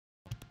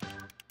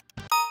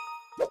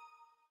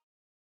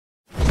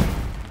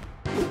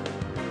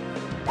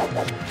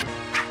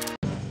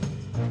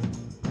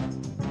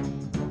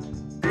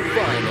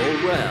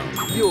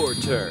round, your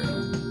turn.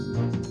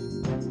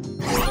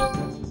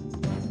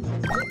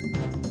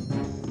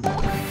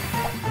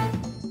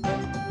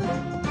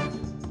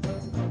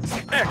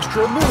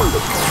 Extra move!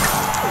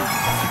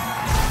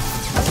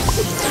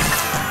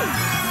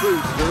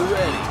 Booster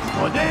ready.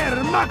 Poder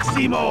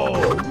máximo!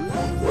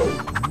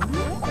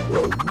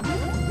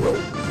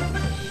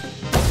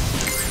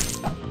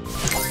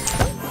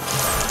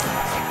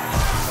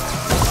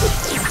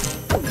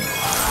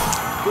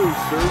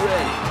 Booster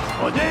ready.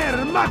 Poder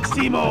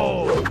máximo!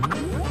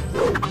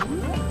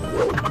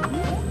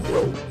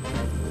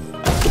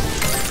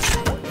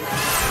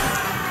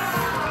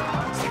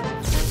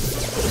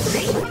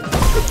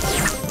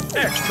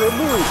 Extra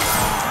move!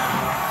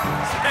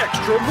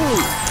 Extra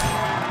move!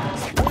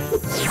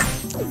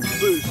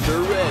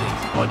 Booster ready.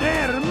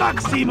 Poder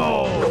máximo!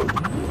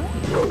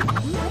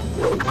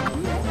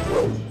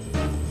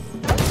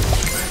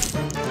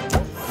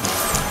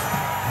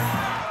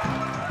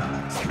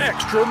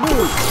 Extra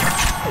move!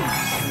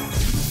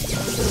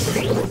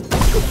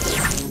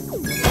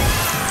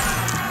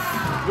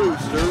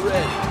 Booster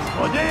ready.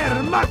 Poder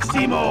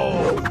máximo!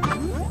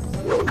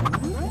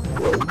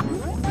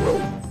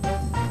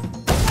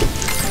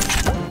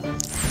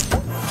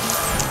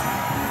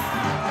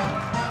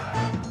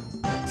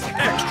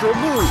 Extra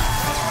move!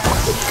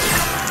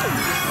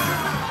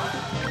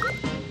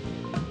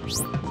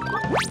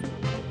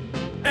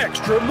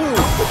 Extra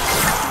move!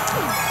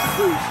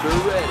 Booster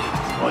ready.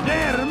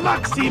 Poder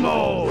máximo!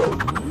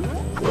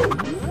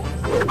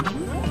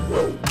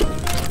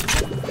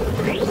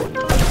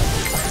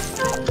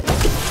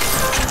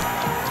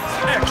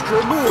 Extra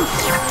move!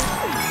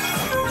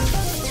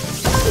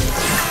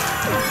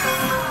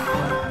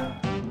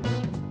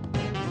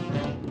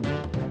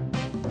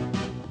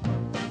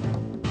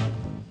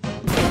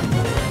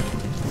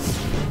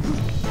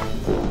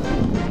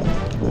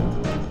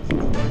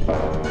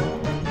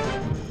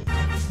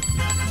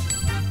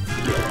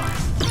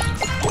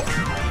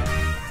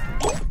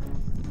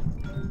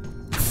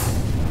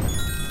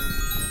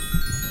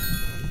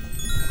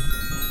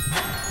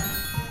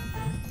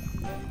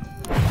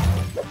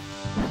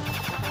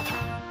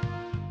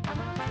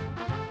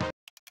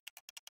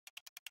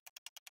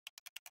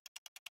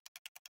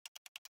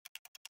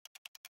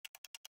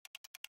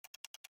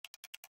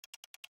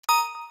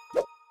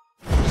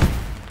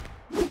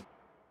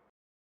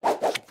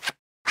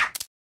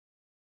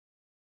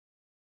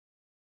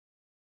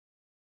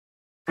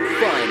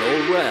 Final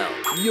round,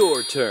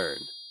 your turn.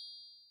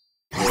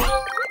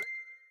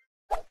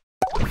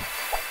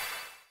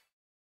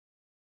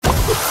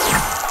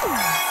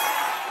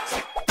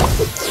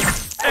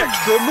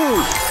 Extra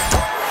move!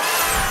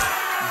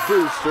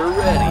 Booster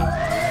ready.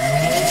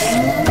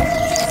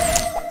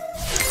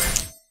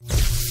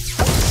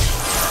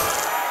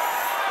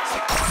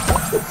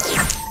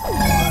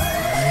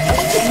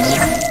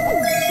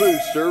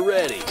 Booster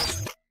ready.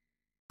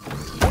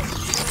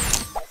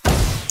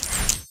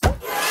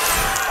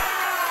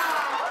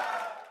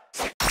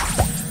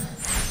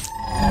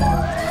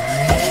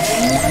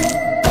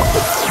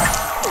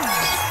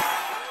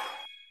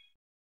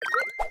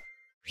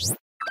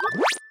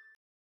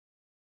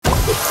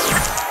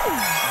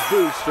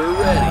 Booster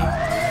ready.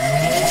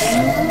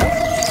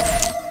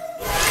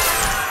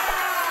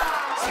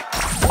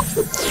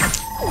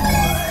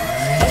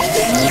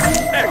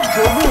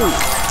 Extra move!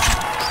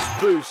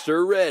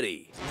 Booster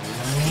ready.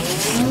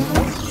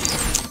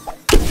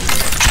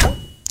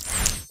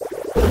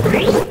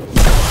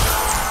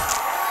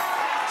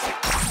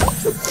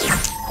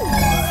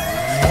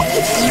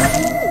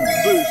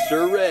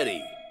 Booster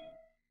ready.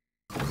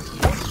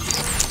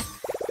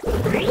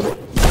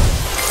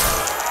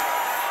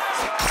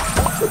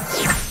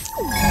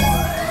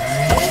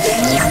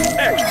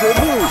 Extra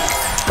move!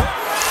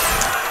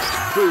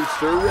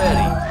 Booster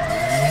ready.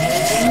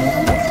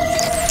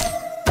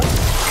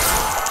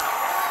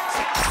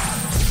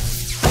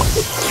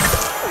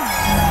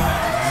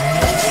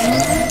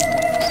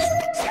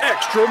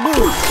 Extra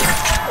move!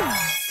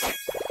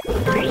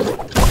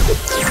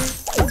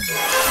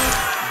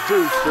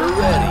 Booster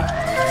ready.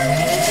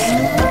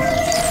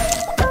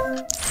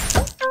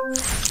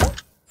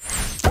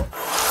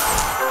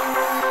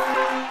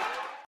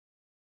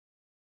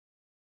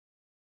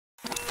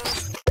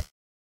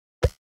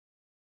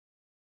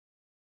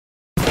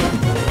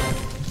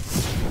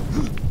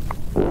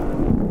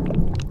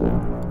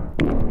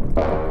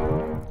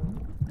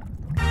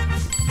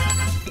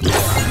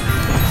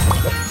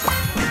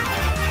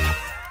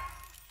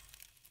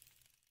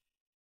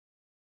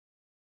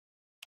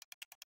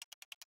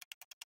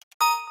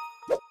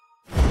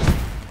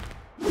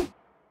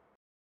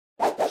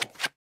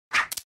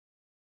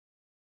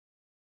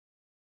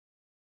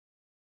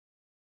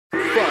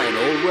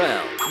 Final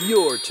round,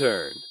 your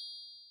turn.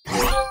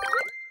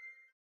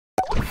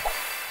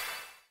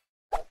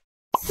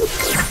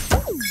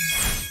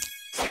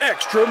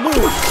 Extra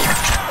move!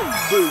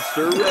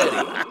 Booster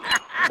ready.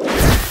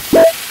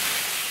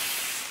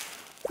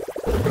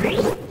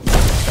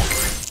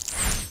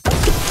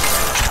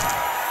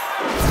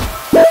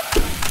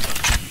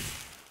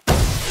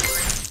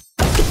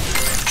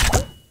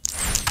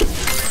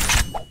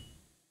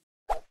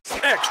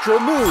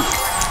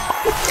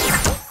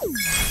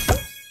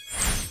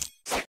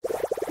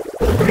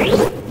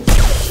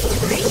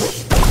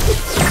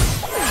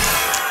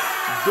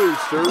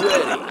 Booster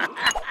ready.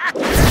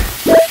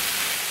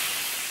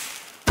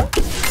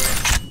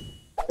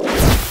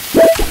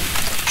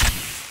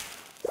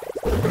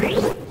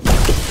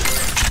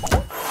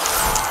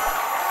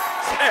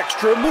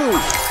 Extra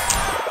move.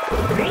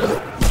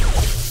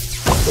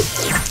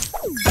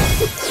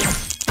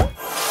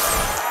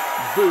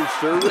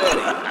 Booster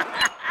ready.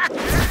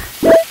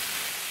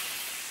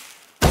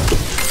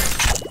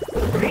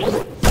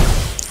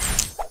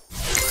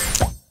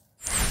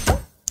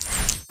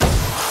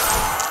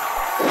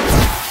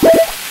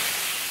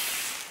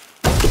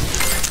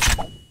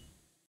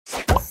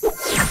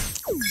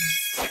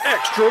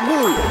 Extra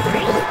move.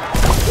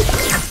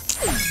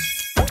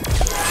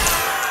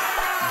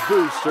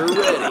 Booster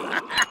ready.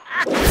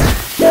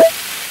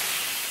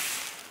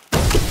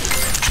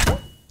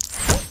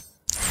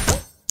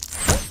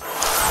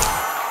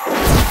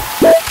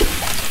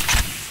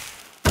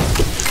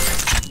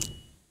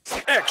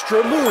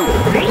 Extra move.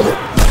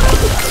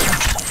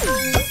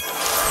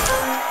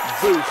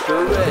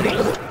 Booster ready.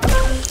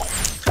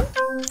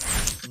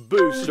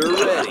 Booster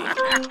ready.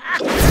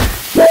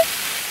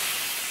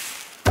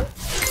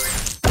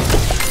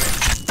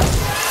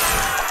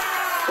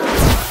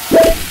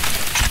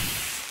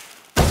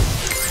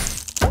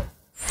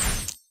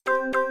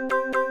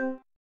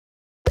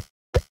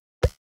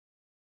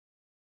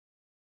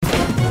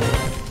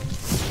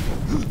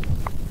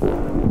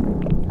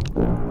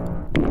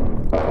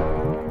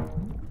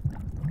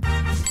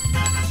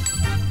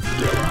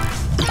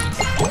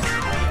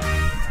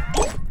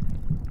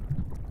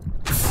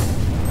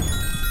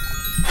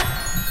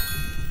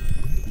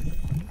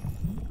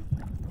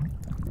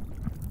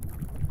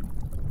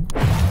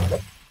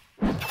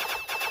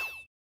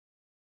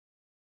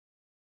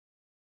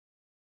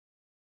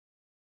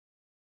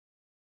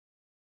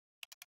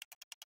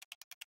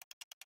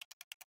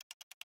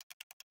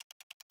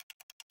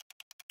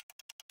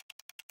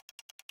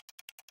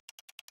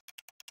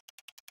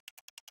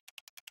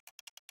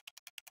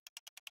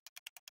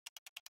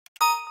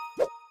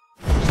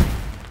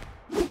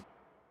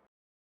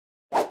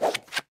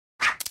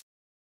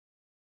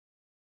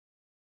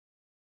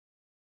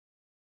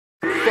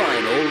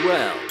 Final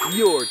round,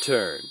 your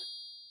turn.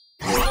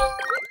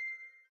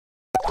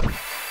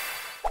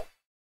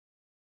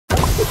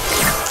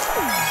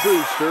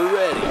 Booster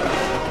ready.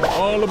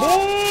 All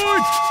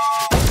aboard!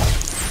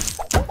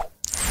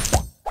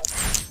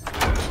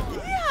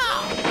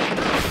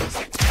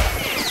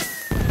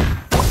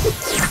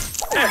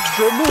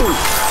 Extra move.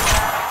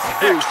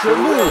 Extra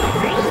move.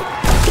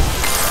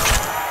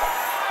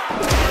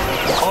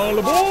 All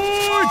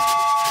aboard!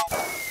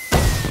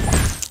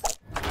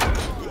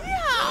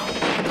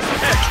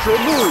 Extra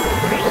move.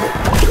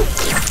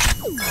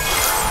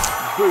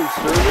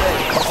 Booster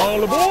ready.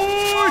 All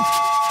aboard!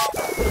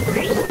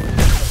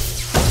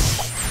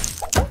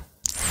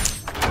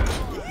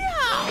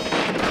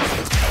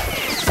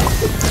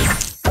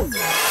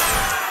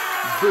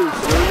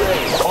 Booster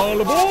ready.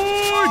 All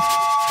aboard!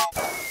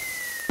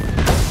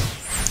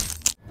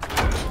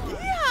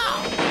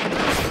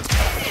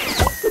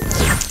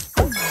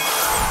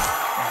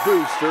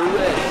 Booster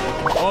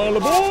ready. All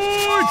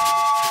aboard!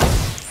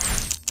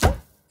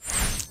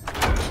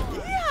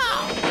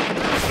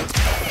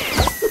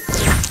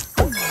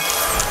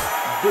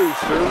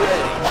 Booster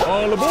ready.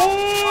 All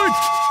aboard!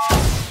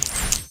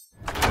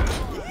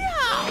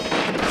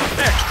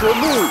 Extra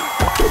move.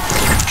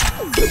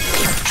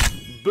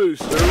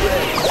 Booster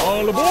ready.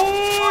 All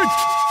aboard!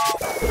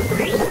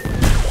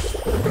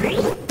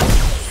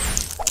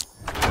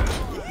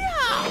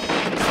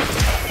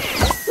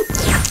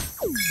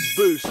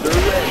 Booster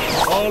ready.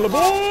 All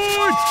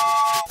aboard!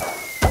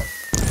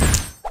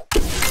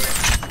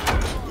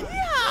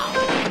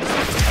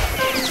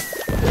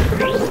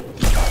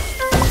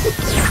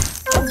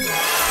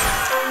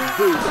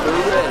 Booster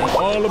ready.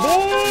 All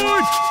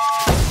aboard!